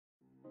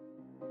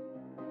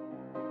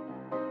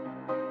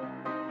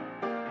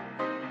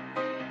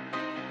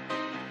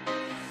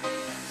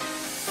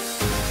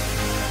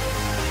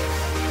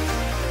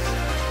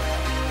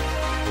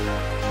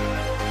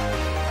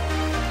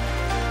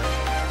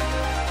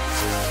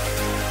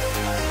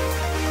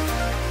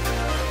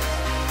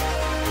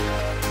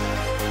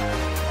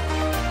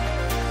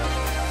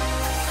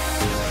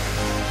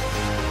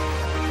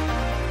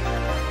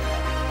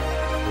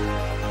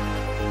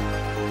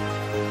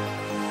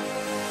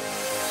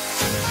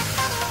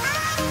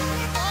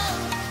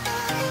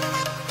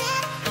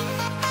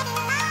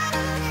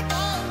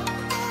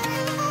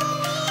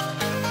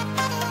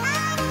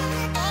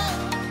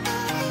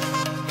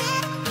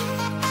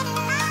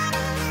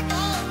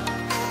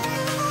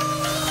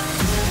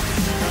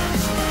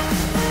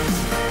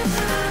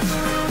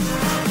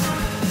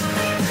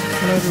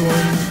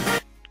everyone,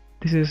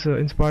 this is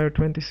Inspire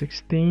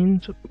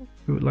 2016.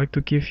 We would like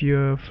to give you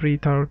a free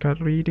tarot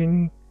card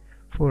reading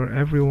for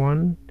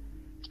everyone.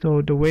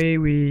 So the way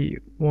we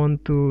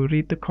want to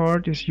read the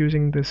card is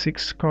using the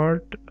 6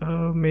 card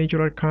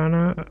major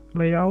arcana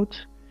layout.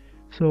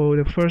 So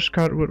the first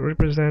card will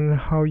represent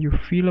how you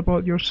feel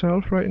about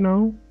yourself right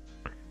now.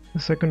 The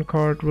second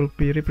card will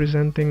be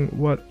representing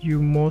what you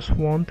most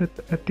wanted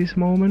at this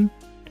moment.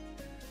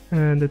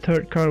 And the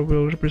third card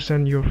will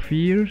represent your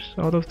fears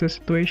out of the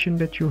situation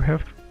that you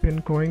have been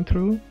going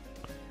through.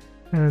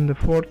 And the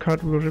fourth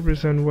card will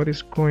represent what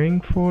is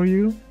going for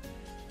you.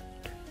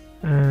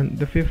 And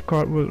the fifth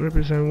card will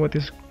represent what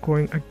is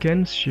going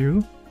against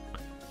you.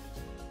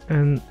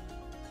 And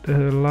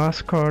the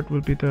last card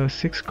will be the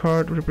sixth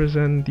card,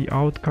 represent the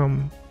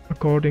outcome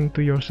according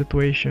to your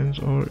situations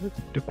or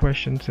the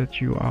questions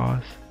that you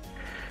ask.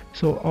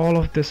 So all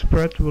of the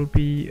spread will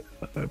be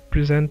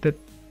presented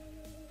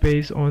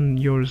based on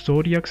your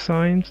zodiac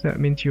signs. That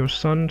means your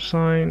sun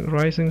sign,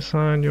 rising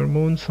sign, your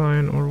moon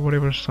sign, or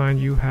whatever sign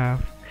you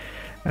have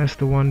as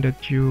the one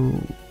that you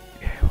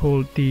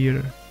hold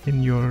dear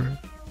in your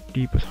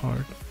deepest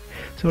heart.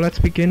 So let's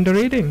begin the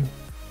reading.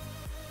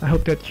 I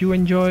hope that you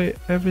enjoy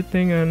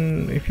everything,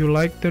 and if you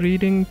like the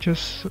reading,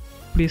 just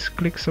please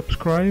click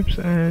subscribe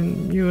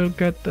and you will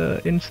get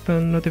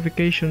instant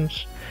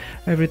notifications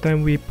every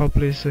time we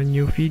publish a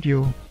new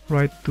video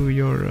right to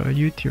your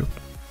YouTube.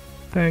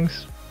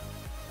 Thanks.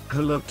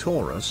 Hello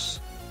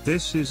Taurus,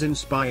 this is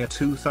Inspire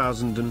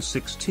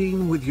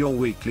 2016 with your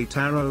weekly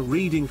tarot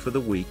reading for the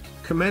week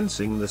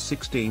commencing the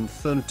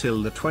 16th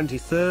until the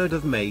 23rd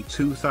of May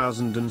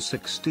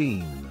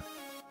 2016.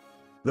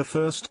 The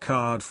first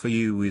card for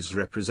you is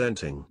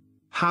representing,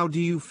 how do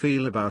you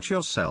feel about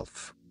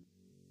yourself?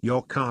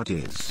 Your card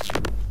is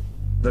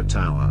the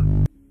Tower.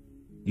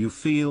 You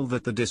feel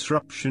that the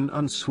disruption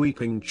and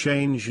sweeping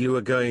change you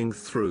are going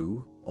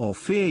through, or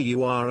fear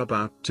you are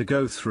about to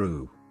go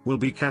through, will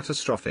be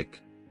catastrophic.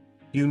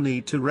 You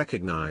need to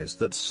recognize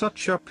that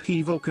such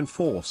upheaval can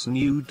force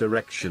new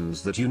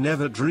directions that you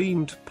never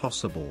dreamed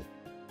possible.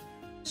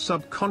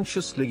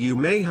 Subconsciously you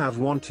may have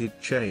wanted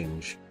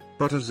change,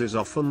 but as is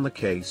often the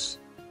case,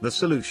 the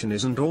solution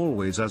isn't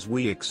always as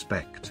we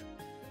expect.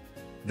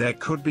 There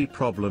could be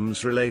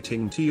problems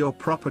relating to your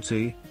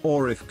property,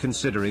 or if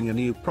considering a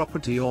new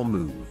property or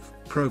move,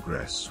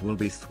 progress will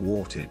be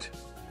thwarted.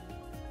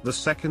 The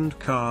second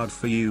card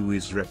for you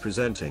is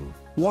representing,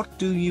 what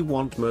do you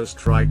want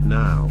most right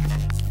now?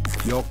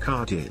 Your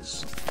card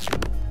is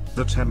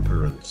the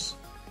Temperance.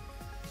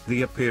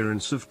 The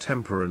appearance of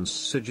temperance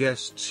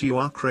suggests you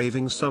are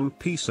craving some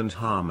peace and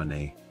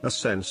harmony, a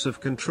sense of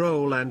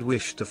control and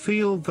wish to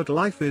feel that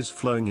life is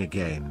flowing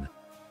again.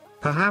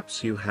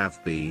 Perhaps you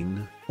have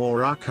been,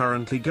 or are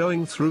currently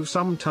going through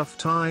some tough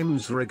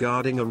times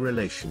regarding a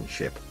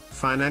relationship,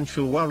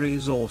 financial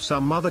worries or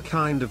some other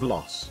kind of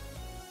loss.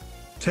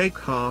 Take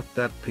heart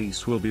that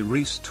peace will be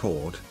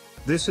restored.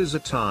 This is a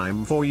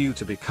time for you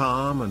to be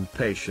calm and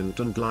patient,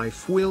 and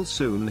life will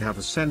soon have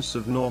a sense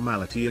of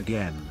normality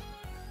again.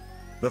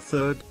 The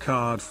third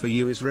card for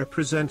you is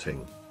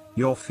representing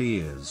your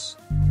fears.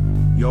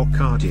 Your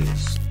card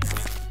is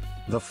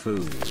the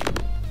Fool.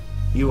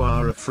 You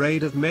are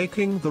afraid of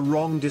making the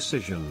wrong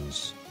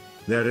decisions.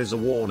 There is a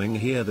warning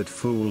here that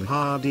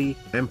foolhardy,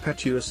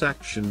 impetuous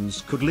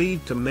actions could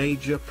lead to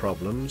major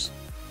problems.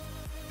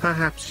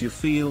 Perhaps you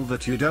feel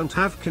that you don't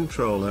have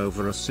control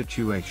over a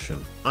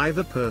situation,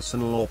 either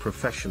personal or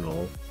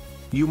professional.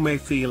 You may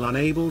feel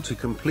unable to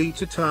complete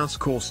a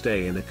task or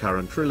stay in a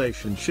current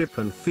relationship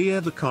and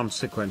fear the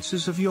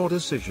consequences of your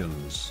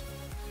decisions.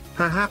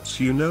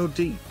 Perhaps you know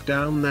deep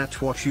down that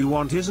what you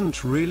want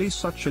isn't really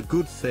such a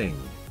good thing.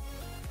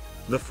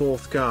 The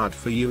fourth card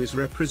for you is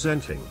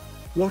representing,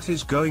 what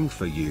is going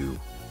for you?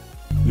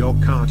 Your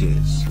card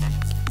is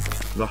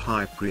the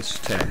High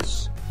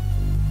Priestess.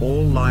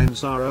 All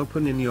lines are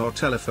open in your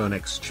telephone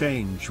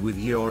exchange with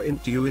your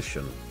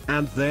intuition,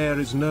 and there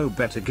is no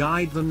better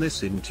guide than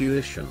this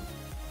intuition.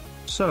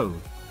 So,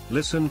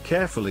 listen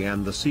carefully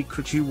and the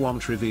secret you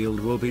want revealed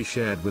will be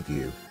shared with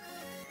you.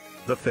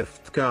 The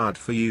fifth card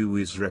for you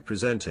is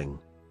representing,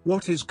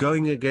 what is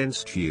going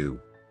against you?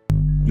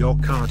 Your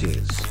card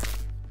is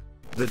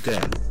the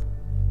Death.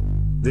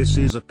 This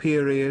is a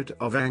period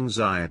of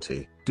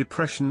anxiety,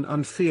 depression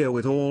and fear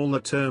with all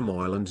the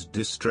turmoil and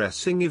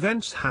distressing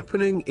events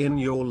happening in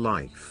your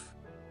life.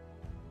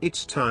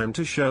 It's time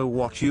to show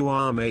what you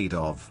are made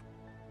of.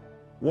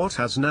 What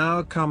has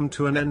now come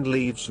to an end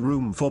leaves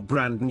room for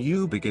brand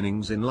new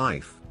beginnings in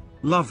life,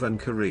 love and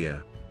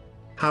career.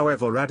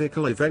 However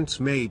radical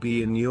events may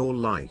be in your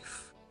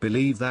life,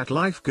 believe that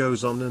life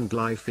goes on and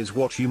life is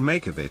what you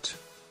make of it.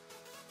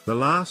 The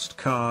last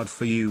card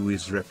for you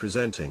is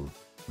representing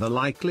the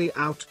likely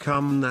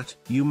outcome that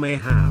you may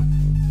have.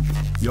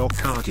 Your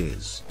card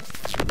is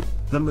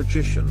the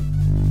Magician.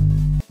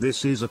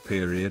 This is a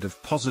period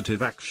of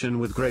positive action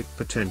with great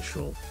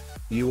potential.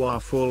 You are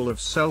full of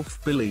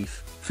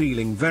self-belief,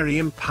 feeling very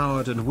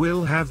empowered and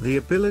will have the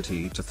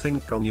ability to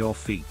think on your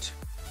feet.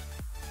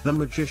 The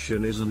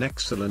Magician is an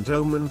excellent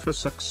omen for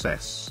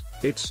success.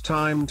 It's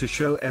time to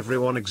show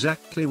everyone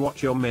exactly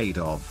what you're made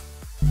of.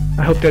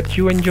 I hope that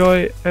you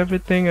enjoy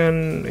everything,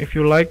 and if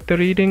you like the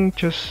reading,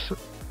 just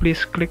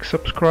please click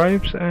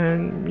subscribe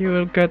and you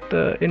will get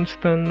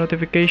instant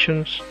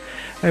notifications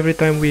every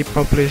time we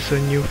publish a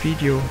new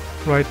video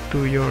right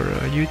to your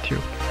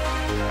YouTube.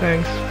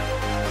 Thanks.